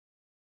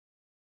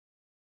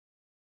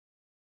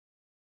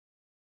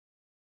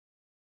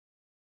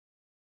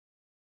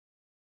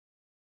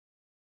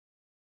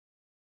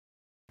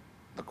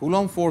The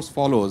Coulomb force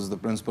follows the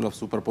principle of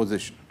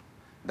superposition.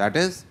 That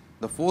is,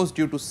 the force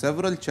due to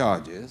several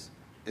charges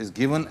is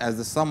given as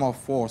the sum of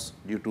force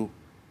due to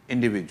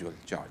individual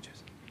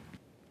charges.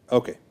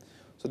 Okay.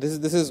 So,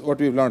 this is what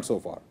we have learned so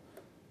far.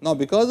 Now,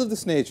 because of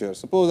this nature,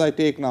 suppose I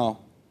take now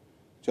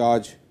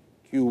charge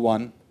q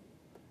 1,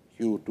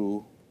 q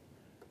 2,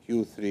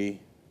 q 3,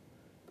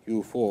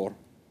 q 4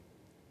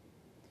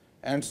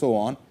 and so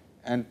on,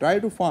 and try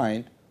to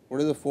find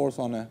what is the force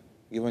on a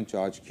given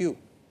charge q.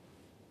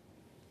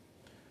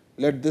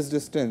 Let this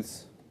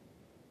distance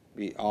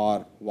be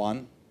r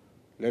 1,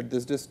 let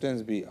this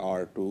distance be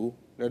r 2,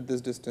 let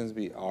this distance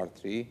be r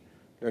 3,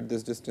 let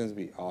this distance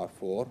be r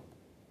 4.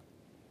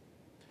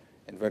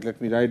 In fact,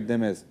 let me write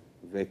them as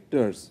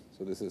vectors.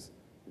 So, this is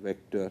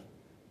vector,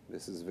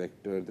 this is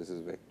vector, this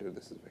is vector,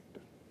 this is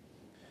vector.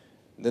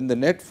 Then the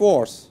net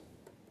force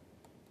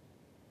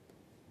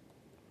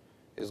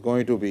is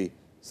going to be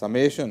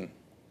summation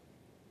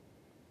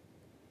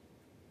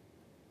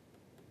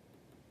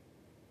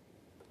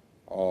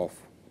of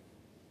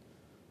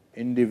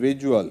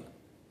individual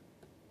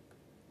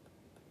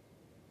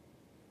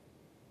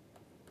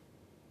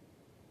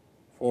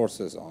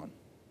forces on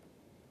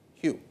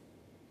q.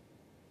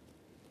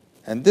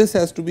 And this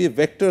has to be a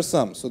vector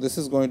sum. So, this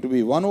is going to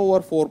be 1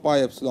 over 4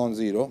 pi epsilon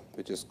 0,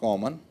 which is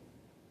common,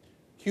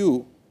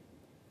 q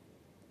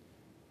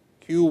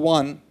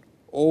 1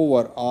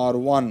 over r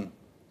 1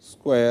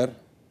 square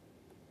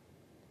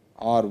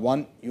r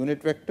 1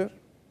 unit vector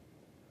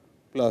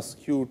plus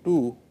q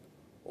 2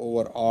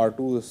 over r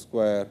 2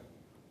 square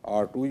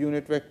r 2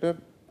 unit vector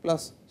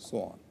plus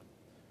so on.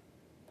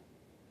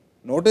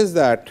 Notice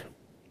that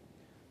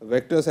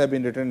vectors have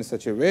been written in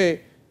such a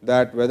way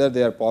that whether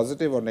they are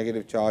positive or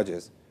negative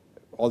charges,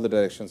 all the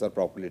directions are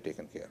properly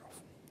taken care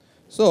of.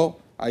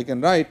 So, I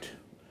can write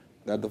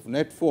that the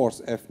net force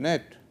F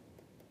net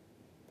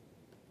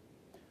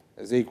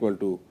is equal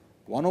to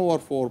 1 over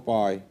 4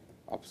 pi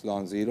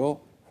epsilon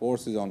 0,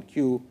 force is on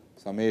q,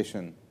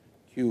 summation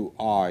q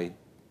I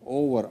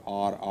over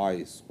r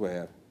I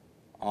square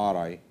r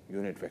I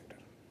unit vector.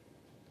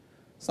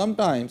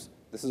 Sometimes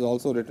this is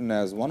also written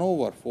as 1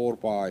 over 4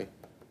 pi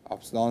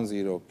epsilon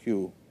 0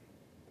 q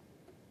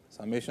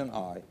summation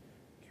I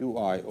q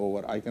I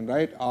over, I can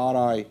write r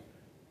I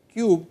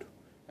cubed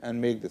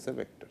and make this a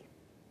vector.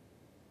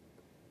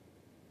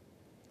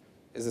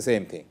 It is the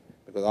same thing,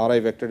 because r I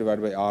vector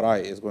divided by r I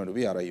is going to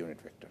be r I unit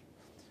vector.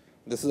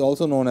 This is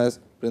also known as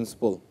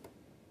principle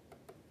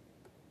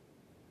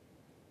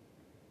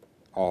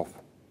of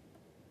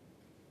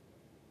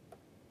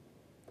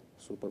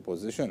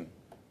superposition.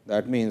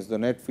 That means, the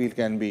net field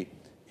can be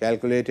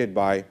calculated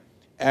by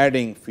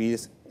adding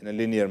fields in a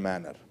linear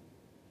manner.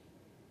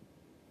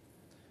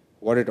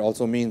 What it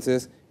also means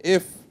is,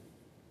 if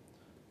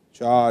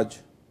charge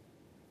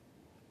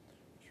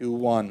q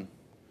 1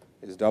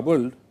 is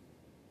doubled,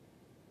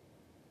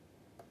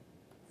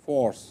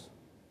 force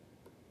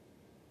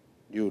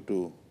due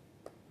to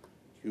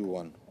q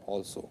 1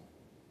 also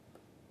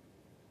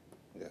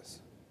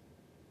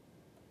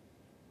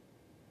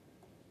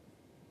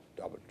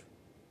doubled.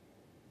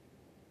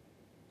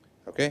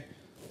 Okay.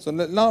 So,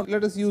 now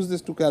let us use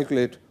this to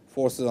calculate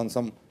forces on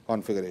some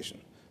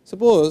configuration.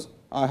 Suppose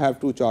I have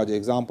two charges,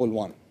 example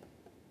 1.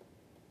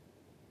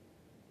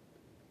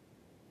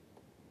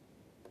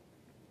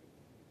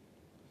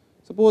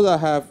 Suppose I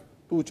have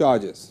two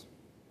charges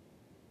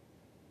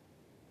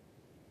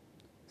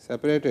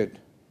separated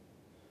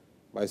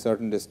by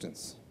certain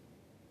distance,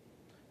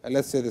 and let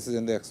us say this is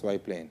in the x y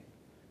plane,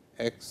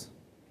 x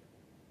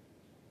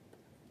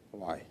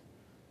y.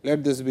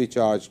 Let this be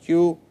charge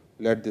q,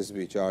 let this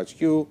be charge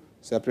q,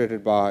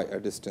 separated by a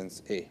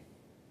distance a.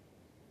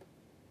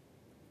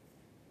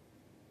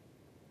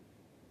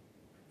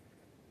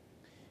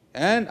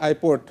 And I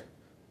put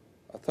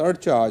a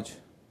third charge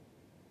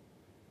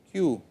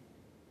q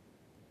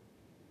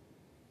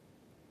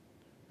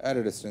at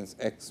a distance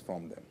x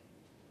from them.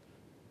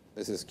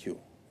 This is q.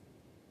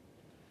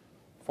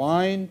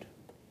 Find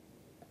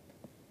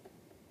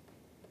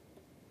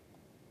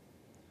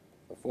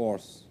the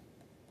force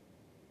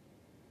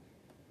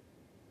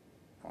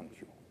on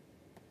q.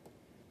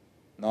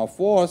 Now,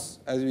 force,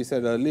 as we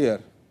said earlier,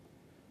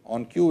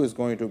 on q is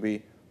going to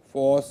be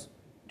force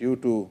due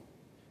to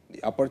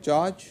the upper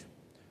charge.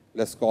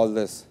 Let us call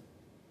this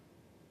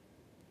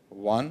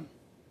 1,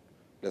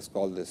 let us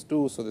call this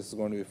 2. So, this is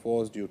going to be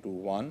force due to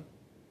 1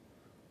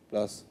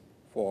 plus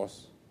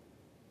force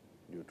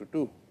due to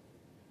 2.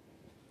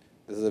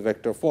 This is a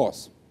vector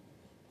force.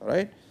 All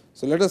right.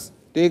 So, let us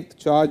take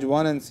charge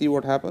 1 and see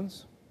what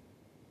happens.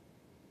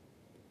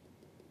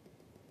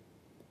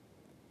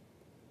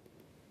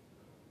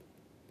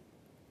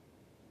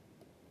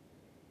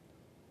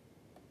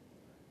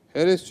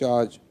 Here is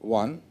charge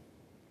 1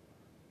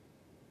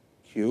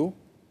 q,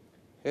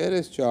 here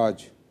is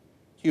charge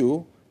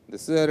q,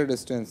 this is at a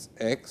distance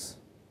x,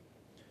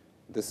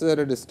 this is at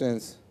a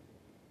distance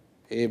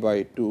a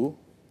by 2.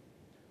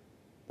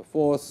 The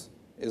force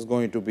is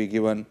going to be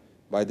given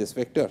by this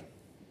vector.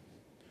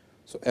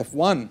 So, F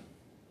 1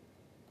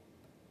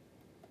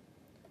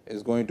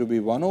 is going to be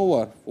 1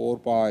 over 4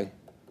 pi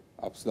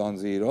epsilon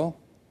 0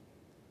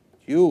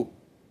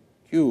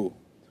 q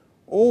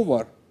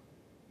over,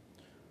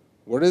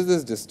 what is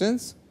this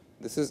distance?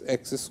 This is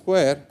x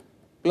square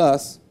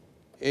plus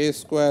a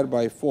square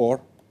by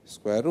 4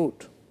 square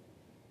root.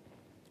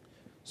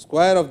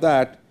 Square of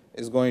that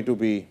is going to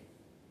be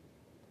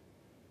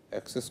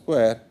x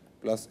square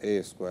plus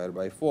a square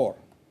by 4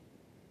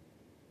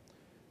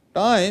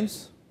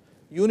 times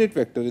unit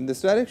vector in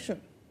this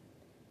direction.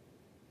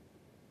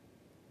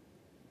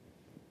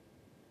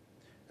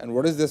 And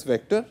what is this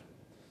vector?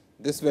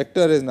 This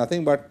vector is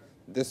nothing but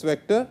this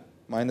vector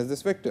minus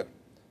this vector.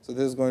 So,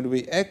 this is going to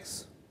be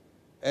x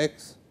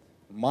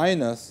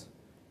minus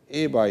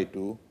a by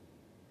 2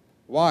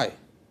 y.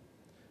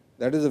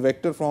 That is a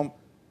vector from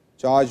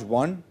charge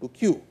 1 to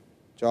q,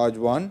 charge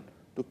 1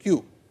 to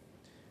q,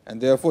 and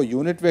therefore,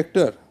 unit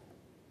vector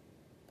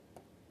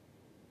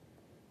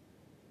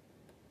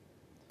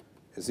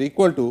is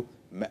equal to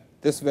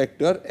this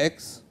vector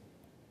x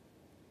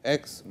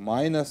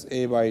minus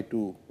a by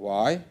 2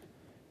 y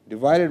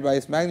divided by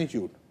its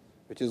magnitude,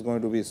 which is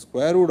going to be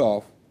square root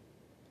of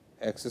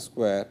x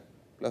square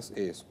plus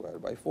a square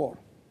by 4.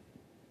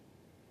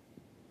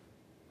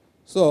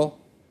 So,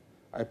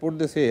 I put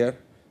this here,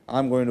 I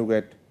am going to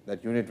get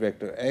that unit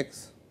vector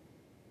x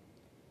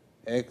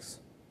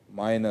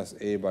minus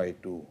a by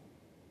 2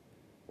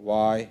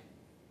 y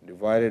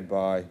divided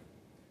by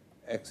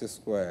x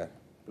square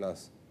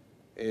plus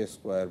a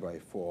square by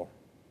 4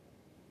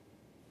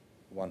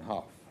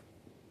 1/2.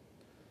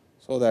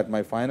 So, that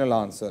my final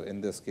answer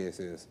in this case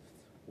is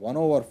 1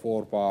 over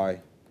 4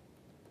 pi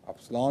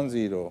epsilon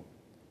 0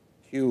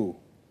 q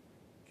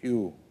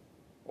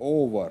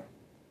over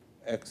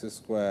x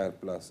square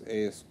plus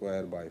a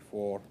square by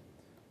 4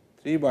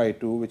 3 by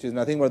 2, which is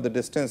nothing but the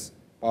distance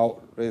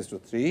power raised to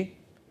 3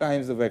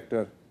 times the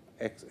vector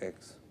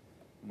x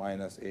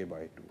minus a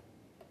by 2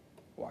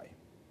 y.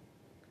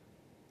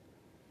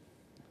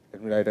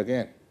 Let me write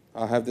again.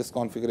 I have this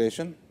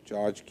configuration,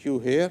 charge q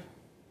here,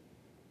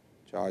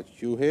 charge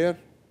q here,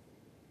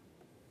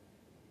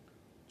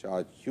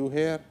 charge q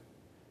here,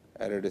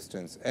 at a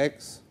distance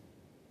x,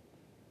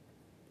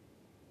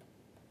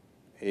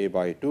 a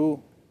by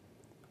 2,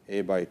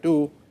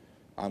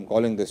 I am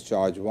calling this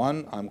charge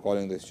 1, I am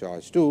calling this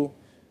charge 2,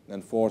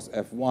 then force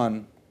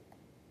F1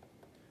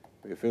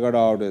 we figured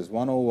out is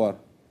 1 over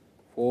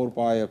 4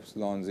 pi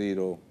epsilon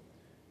 0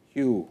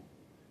 q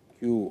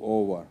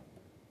over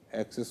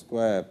x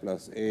square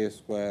plus a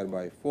square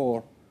by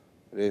 4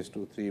 raised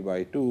to 3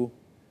 by 2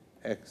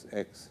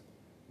 x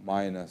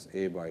minus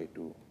a by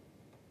 2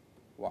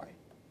 y.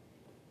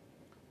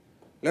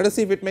 Let us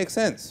see if it makes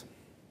sense.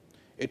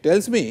 It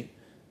tells me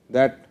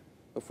that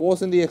the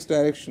force in the x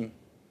direction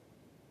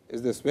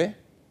is this way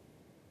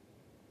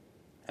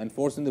and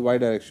force in the y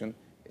direction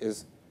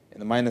is in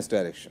the minus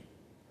direction,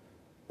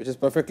 which is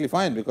perfectly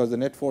fine, because the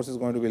net force is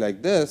going to be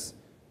like this,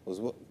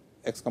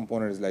 x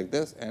component is like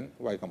this and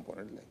y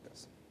component is like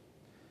this.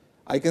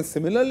 I can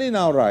similarly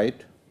now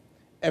write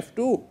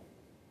F2.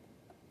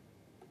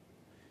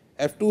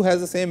 F2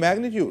 has the same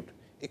magnitude,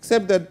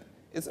 except that it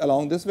is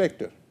along this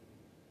vector.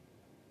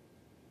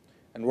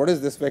 And what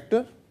is this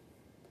vector?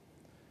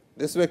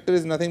 This vector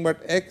is nothing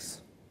but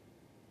x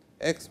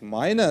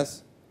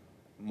minus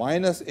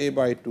a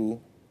by 2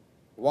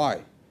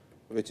 y,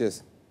 which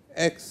is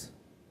x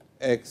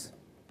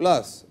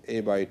plus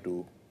a by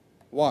 2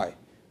 y,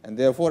 and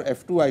therefore,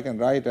 F2 I can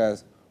write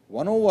as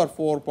 1 over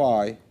 4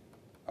 pi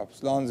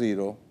epsilon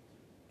 0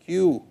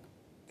 q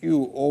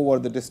over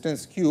the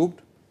distance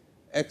cubed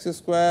x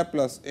square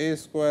plus a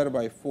square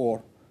by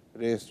 4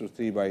 raised to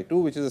 3 by 2,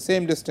 which is the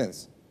same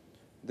distance.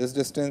 This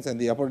distance and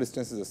the upper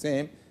distance is the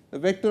same. The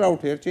vector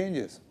out here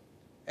changes,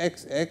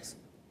 x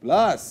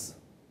plus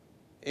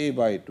a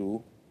by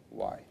 2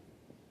 y.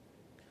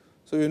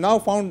 So, we have now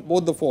found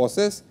both the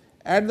forces,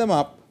 add them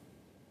up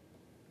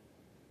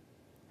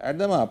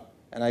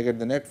and I get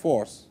the net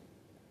force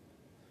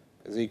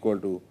is equal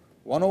to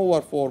 1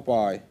 over 4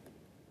 pi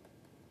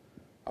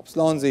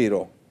epsilon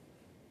 0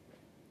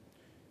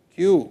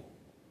 q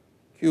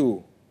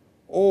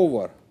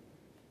over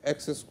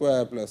x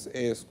square plus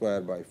a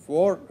square by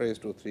 4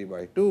 raised to 3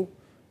 by 2.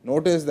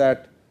 Notice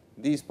that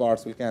these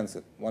parts will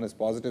cancel, one is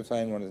positive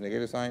sign, one is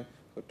negative sign.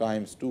 So,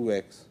 times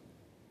 2x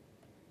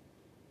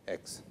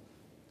x.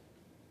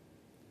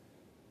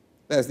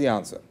 That is the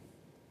answer.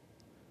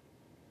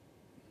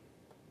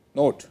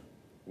 Note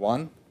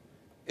 1,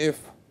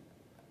 if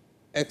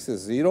x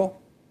is 0,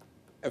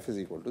 f is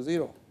equal to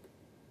 0.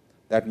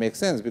 That makes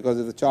sense, because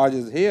if the charge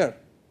is here,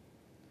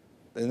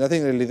 there is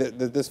nothing really,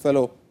 this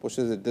fellow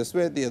pushes it this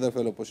way, the other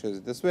fellow pushes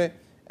it this way,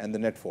 and the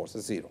net force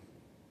is 0.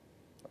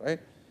 Right.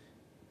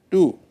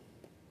 2,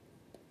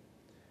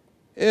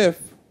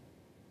 if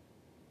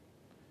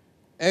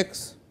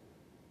x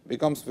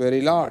becomes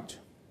very large,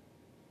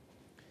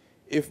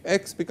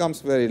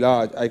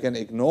 I can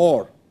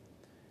ignore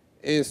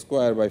a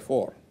square by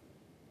 4,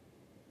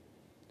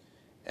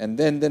 and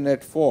then the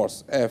net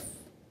force F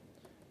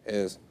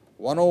is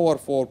 1 over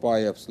 4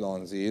 pi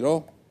epsilon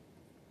 0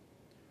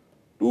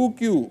 2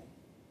 q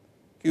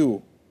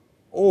q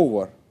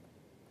over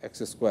x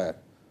square.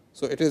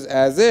 So, it is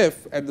as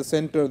if at the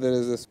center there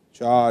is this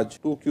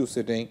charge 2 q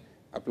sitting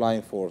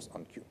applying force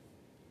on q.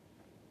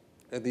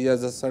 These are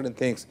the certain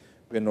things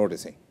we are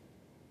noticing.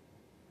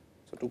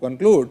 So, to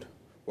conclude,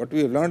 what we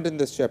have learned in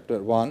this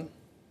chapter 1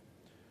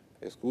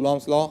 is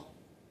Coulomb's law,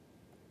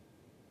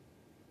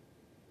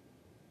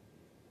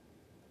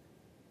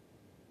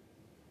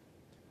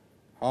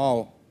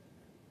 how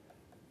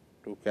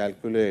to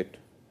calculate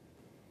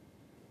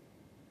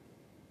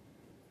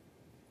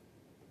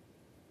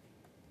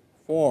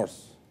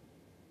force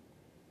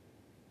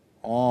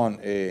on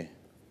a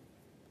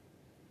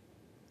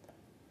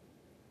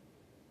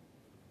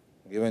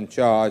given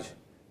charge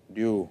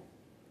due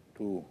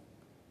to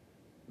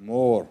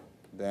more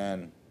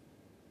than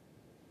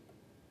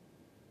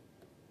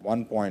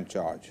 1 point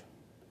charge.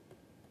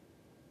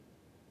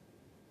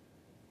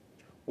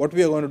 What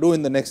we are going to do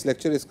in the next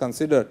lecture is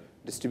consider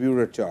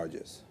distributed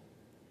charges,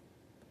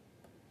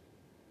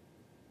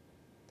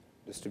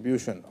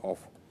 distribution of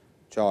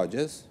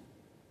charges,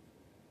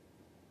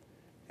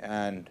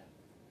 and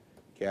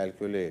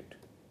calculate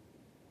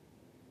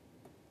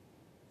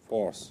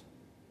force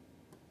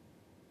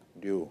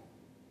due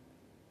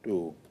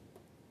to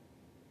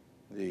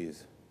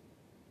these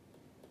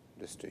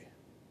distributions.